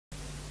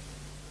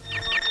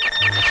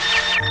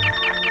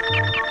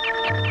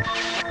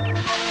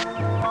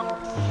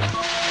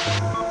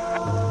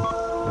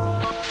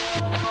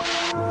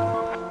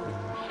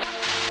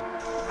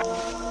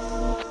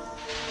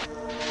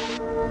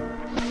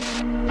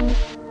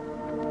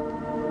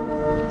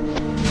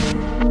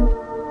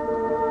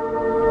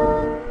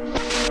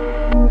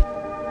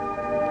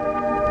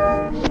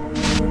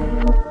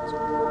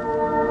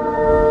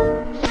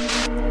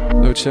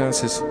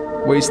chances,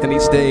 wasting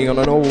each day on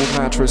an old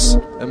mattress,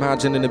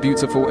 imagining a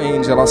beautiful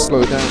angel I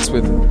slow dance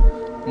with.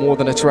 More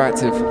than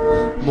attractive,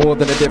 more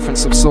than a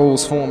difference of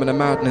souls forming a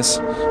madness,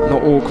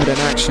 not awkward in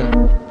action,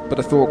 but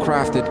a thought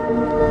crafted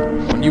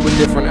on you in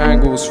different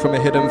angles, from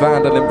a hidden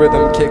vandal in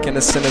rhythm kicking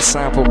a sinner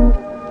sample.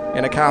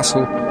 In a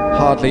castle,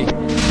 hardly,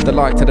 the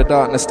light to the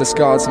darkness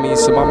discards me,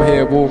 so I'm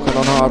here walking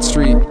on hard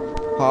street,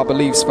 hard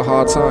beliefs for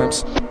hard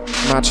times,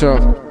 match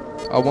up.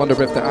 I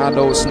wonder if the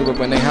adults knew it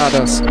when they had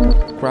us.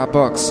 Grab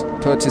bucks,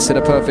 purchase it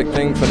a perfect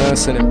thing for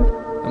nursing him,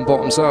 and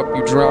bottoms up,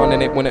 you drown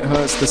in it when it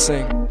hurts to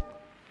sing.